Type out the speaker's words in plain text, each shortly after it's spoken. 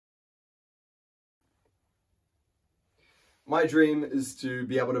My dream is to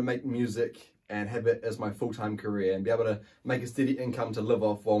be able to make music and have it as my full-time career and be able to make a steady income to live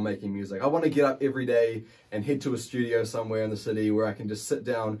off while making music. I want to get up every day and head to a studio somewhere in the city where I can just sit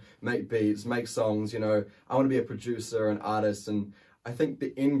down, make beats, make songs, you know. I want to be a producer, an artist, and I think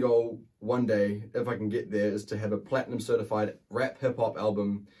the end goal one day, if I can get there, is to have a platinum certified rap hip hop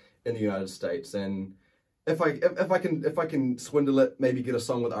album in the United States. And if I can swindle it, maybe get a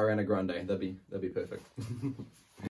song with Ariana Grande, that'd be perfect.